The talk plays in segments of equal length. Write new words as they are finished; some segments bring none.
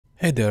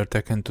Hey there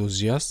tech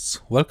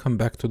enthusiasts, welcome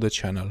back to the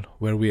channel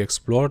where we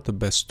explore the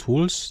best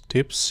tools,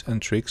 tips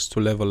and tricks to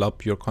level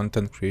up your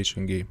content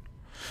creation game.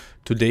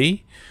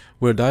 Today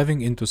we're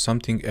diving into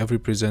something every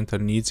presenter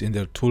needs in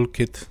their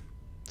toolkit: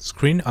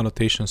 screen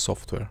annotation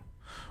software.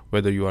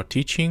 Whether you are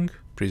teaching,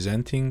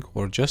 presenting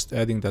or just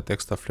adding that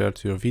extra flair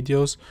to your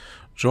videos,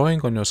 drawing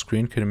on your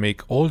screen can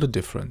make all the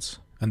difference.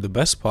 And the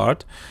best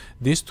part,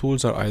 these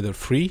tools are either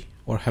free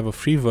or have a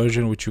free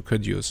version which you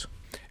could use.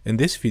 In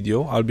this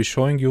video, I'll be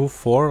showing you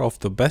 4 of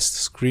the best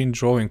screen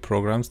drawing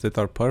programs that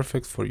are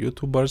perfect for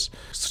YouTubers,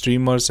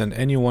 streamers and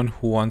anyone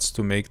who wants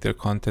to make their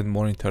content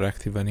more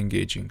interactive and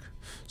engaging.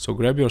 So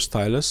grab your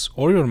stylus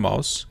or your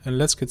mouse and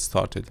let's get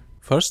started.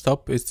 First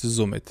up is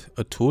ZoomIt,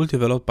 a tool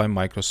developed by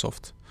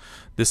Microsoft.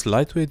 This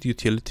lightweight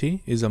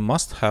utility is a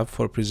must-have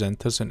for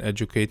presenters and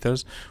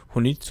educators who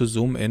need to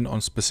zoom in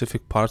on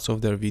specific parts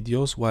of their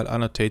videos while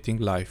annotating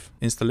live.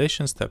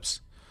 Installation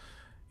steps.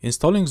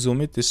 Installing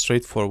ZoomIt is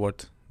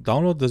straightforward.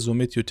 Download the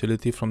ZoomIt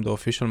utility from the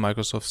official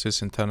Microsoft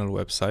Sys internal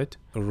website,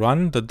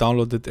 run the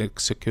downloaded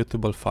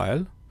executable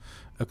file,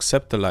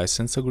 accept the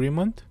license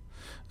agreement.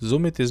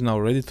 ZoomIt is now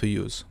ready to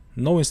use.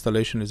 No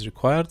installation is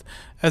required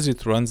as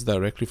it runs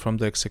directly from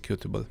the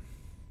executable.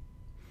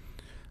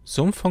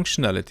 Zoom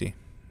functionality.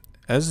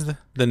 As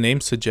the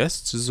name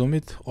suggests,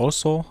 ZoomIt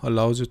also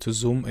allows you to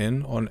zoom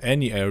in on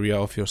any area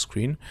of your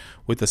screen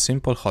with a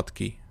simple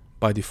hotkey.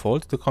 By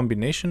default, the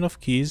combination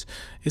of keys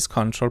is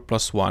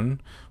Ctrl+1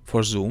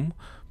 for zoom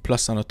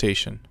plus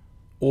annotation,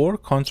 or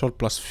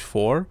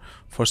Ctrl+4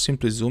 for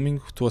simply zooming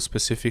to a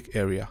specific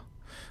area.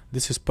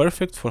 This is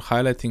perfect for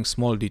highlighting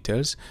small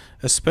details,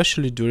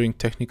 especially during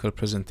technical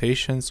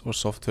presentations or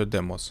software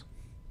demos.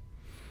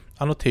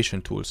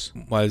 Annotation tools.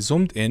 While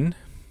zoomed in,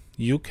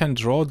 you can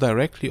draw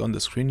directly on the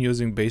screen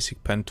using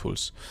basic pen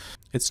tools.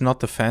 It's not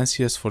the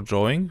fanciest for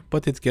drawing,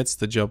 but it gets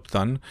the job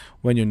done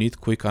when you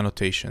need quick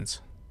annotations.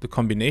 The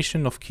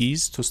combination of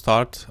keys to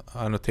start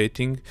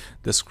annotating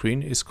the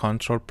screen is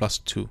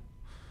Ctrl+2.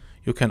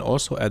 You can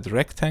also add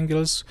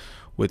rectangles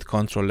with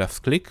Ctrl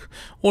left click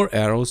or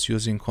arrows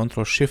using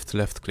Ctrl Shift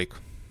left click.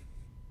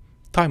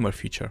 Timer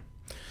feature.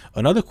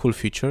 Another cool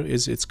feature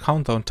is its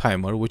countdown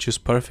timer, which is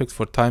perfect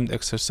for timed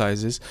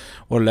exercises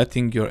or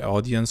letting your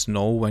audience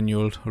know when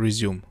you'll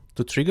resume.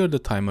 To trigger the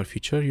timer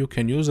feature, you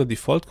can use a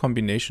default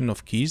combination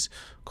of keys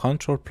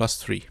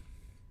Ctrl+3.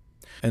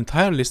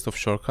 Entire list of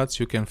shortcuts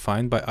you can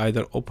find by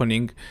either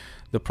opening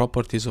the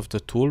properties of the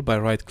tool by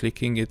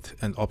right-clicking it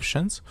and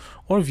options,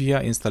 or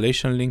via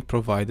installation link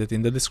provided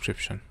in the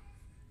description.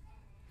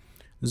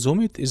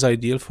 ZoomIt is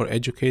ideal for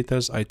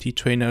educators, IT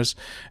trainers,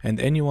 and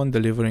anyone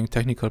delivering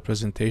technical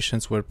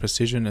presentations where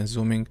precision and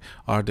zooming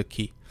are the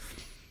key.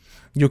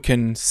 You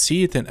can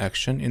see it in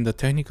action in the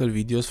technical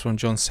videos from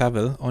John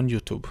Saville on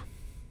YouTube.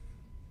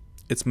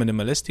 Its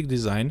minimalistic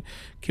design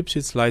keeps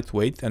it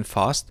lightweight and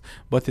fast,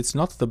 but it's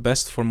not the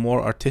best for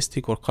more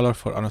artistic or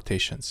colorful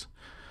annotations.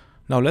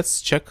 Now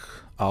let's check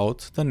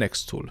out the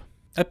next tool,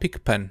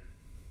 Epic Pen.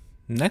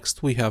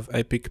 Next we have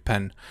Epic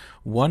Pen,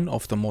 one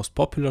of the most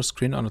popular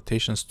screen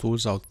annotations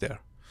tools out there.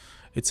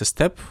 It's a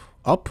step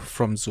up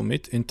from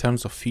ZoomIt in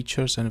terms of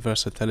features and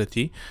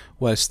versatility,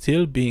 while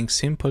still being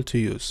simple to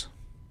use.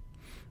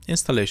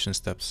 Installation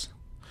steps.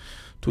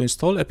 To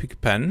install Epic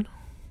Pen,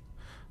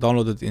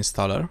 download the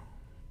installer.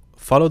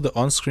 Follow the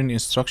on-screen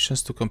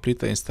instructions to complete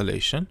the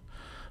installation.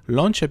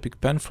 Launch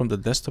Epic Pen from the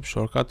desktop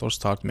shortcut or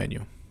start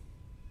menu.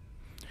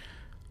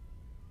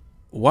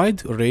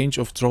 Wide range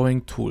of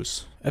drawing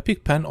tools.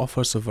 Epic Pen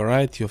offers a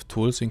variety of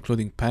tools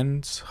including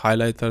pens,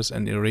 highlighters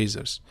and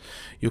erasers.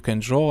 You can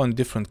draw on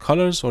different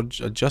colors or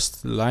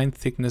adjust the line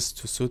thickness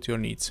to suit your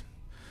needs.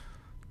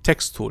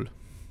 Text tool.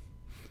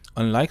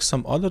 Unlike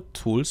some other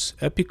tools,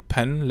 Epic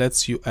Pen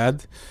lets you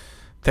add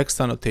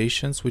text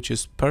annotations, which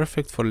is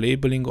perfect for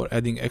labeling or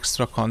adding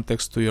extra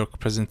context to your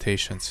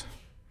presentations.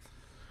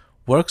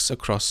 Works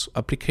across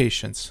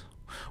applications.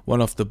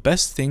 One of the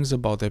best things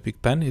about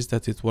Epic Pen is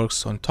that it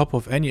works on top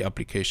of any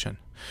application.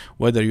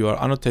 Whether you are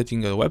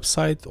annotating a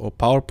website or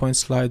PowerPoint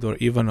slide or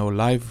even a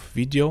live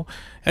video,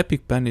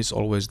 Epic Pen is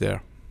always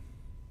there.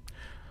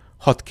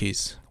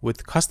 Hotkeys.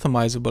 With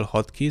customizable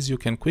hotkeys, you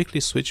can quickly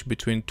switch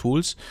between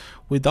tools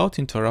without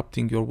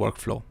interrupting your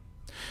workflow.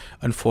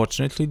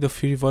 Unfortunately, the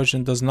free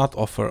version does not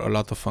offer a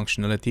lot of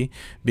functionality,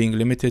 being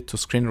limited to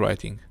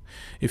screenwriting.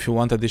 If you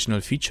want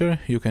additional feature,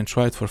 you can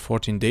try it for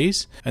 14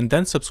 days and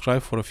then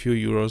subscribe for a few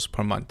euros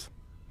per month.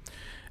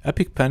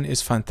 Epic Pen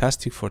is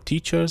fantastic for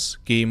teachers,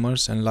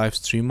 gamers and live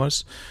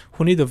streamers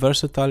who need a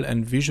versatile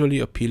and visually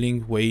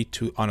appealing way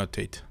to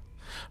annotate.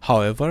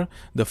 However,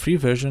 the free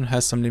version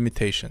has some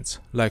limitations,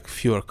 like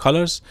fewer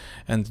colors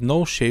and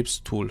no shapes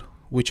tool,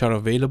 which are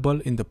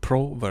available in the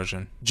Pro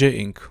version.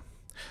 gInk.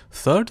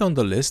 Third on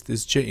the list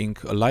is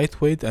gInk, a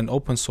lightweight and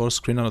open source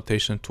screen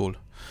annotation tool.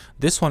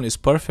 This one is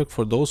perfect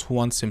for those who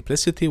want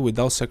simplicity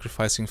without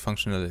sacrificing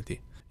functionality.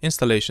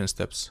 Installation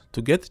steps.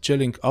 To get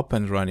gInk up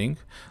and running,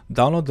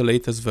 download the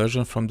latest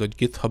version from the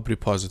GitHub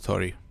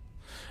repository.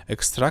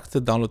 Extract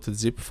the downloaded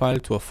zip file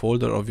to a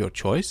folder of your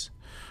choice.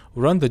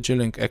 Run the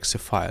gInk exe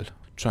file.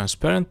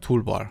 Transparent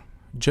toolbar.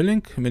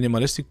 gInk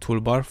minimalistic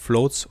toolbar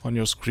floats on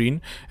your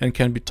screen and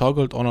can be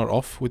toggled on or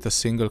off with a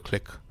single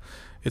click.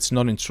 It's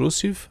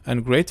non-intrusive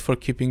and great for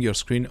keeping your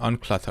screen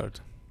uncluttered.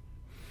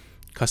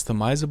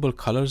 Customizable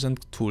colors and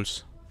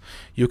tools.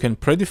 You can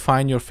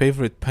predefine your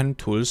favorite pen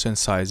tools and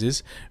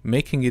sizes,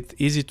 making it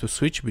easy to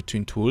switch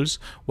between tools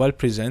while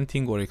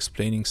presenting or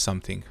explaining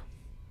something.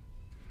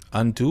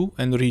 Undo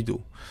and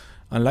redo.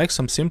 Unlike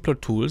some simpler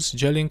tools,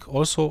 gInk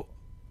also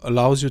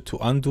allows you to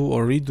undo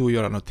or redo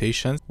your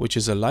annotations, which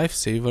is a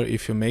lifesaver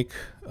if you make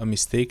a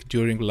mistake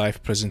during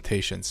live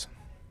presentations.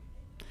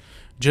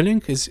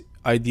 gInk is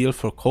ideal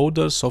for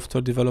coders,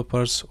 software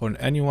developers, or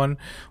anyone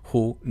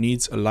who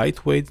needs a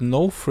lightweight,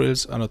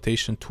 no-frills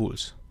annotation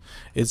tools.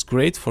 It's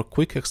great for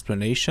quick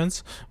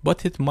explanations,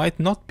 but it might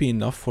not be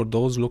enough for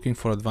those looking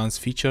for advanced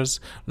features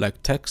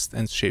like text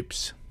and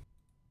shapes.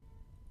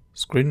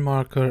 Screen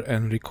marker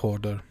and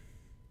recorder.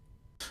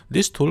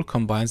 This tool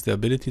combines the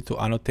ability to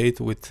annotate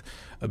with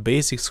a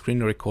basic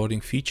screen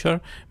recording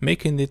feature,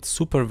 making it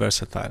super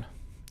versatile.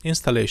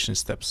 Installation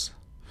steps.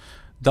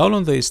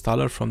 Download the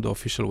installer from the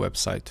official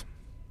website.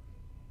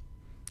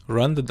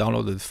 Run the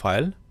downloaded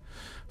file.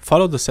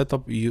 Follow the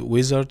setup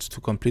wizard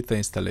to complete the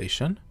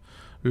installation.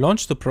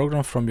 Launch the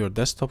program from your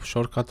desktop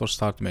shortcut or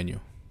start menu.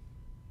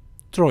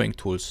 Drawing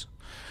tools.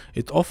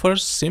 It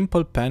offers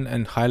simple pen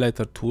and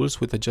highlighter tools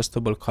with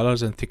adjustable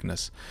colors and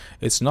thickness.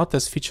 It's not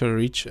as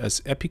feature-rich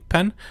as Epic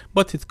Pen,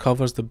 but it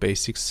covers the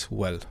basics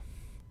well.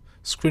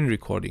 Screen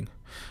recording.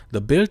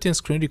 The built-in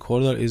screen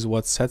recorder is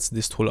what sets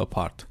this tool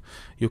apart.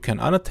 You can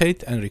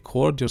annotate and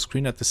record your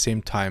screen at the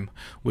same time,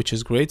 which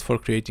is great for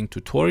creating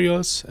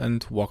tutorials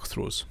and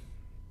walkthroughs.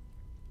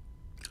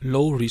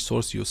 Low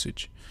resource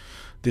usage.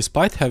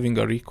 Despite having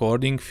a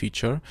recording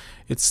feature,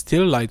 it's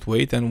still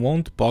lightweight and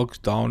won't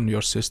bog down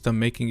your system,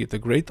 making it a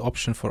great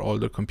option for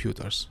older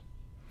computers.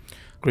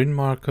 Screen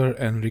marker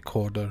and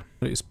recorder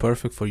is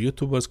perfect for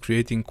YouTubers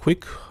creating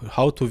quick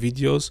how-to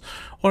videos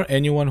or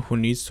anyone who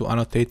needs to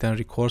annotate and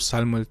record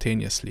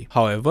simultaneously.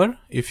 However,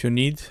 if you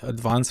need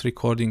advanced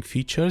recording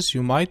features,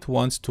 you might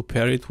want to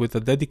pair it with a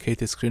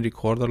dedicated screen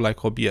recorder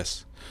like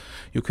OBS.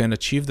 You can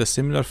achieve the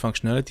similar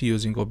functionality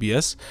using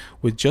OBS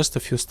with just a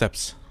few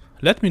steps.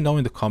 Let me know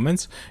in the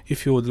comments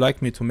if you would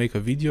like me to make a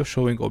video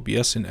showing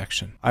OBS in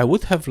action. I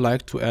would have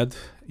liked to add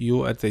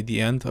you at the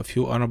end a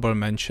few honorable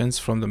mentions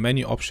from the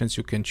many options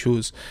you can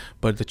choose,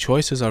 but the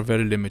choices are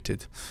very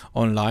limited.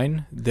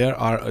 Online, there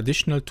are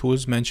additional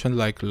tools mentioned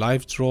like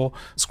Live Draw,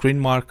 Screen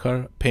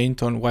Marker,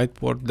 Paint on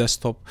Whiteboard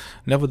Desktop.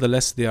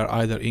 Nevertheless, they are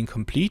either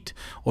incomplete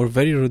or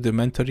very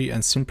rudimentary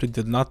and simply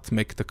did not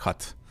make the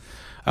cut.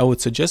 I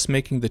would suggest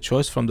making the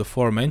choice from the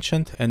 4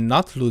 mentioned and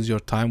not lose your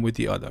time with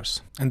the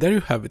others. And there you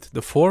have it,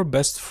 the 4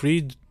 best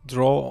free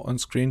draw on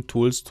screen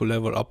tools to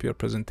level up your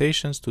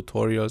presentations,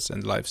 tutorials,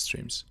 and live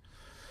streams.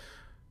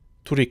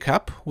 To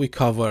recap, we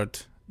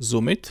covered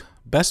ZoomIt,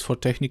 best for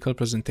technical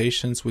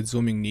presentations with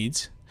zooming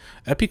needs;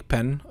 Epic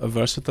Pen, a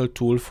versatile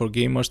tool for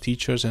gamers,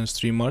 teachers, and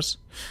streamers;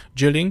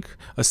 gInk,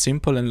 a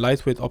simple and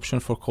lightweight option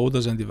for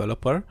coders and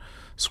developers;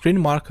 Screen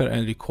Marker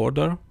and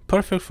Recorder,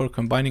 perfect for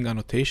combining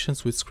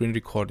annotations with screen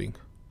recording.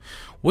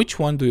 Which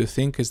one do you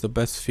think is the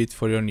best fit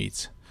for your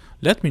needs?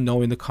 Let me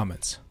know in the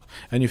comments.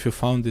 And if you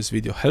found this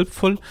video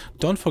helpful,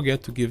 don't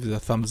forget to give it a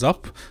thumbs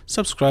up,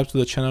 subscribe to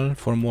the channel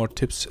for more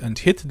tips, and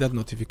hit that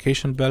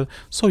notification bell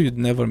so you'd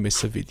never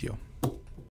miss a video.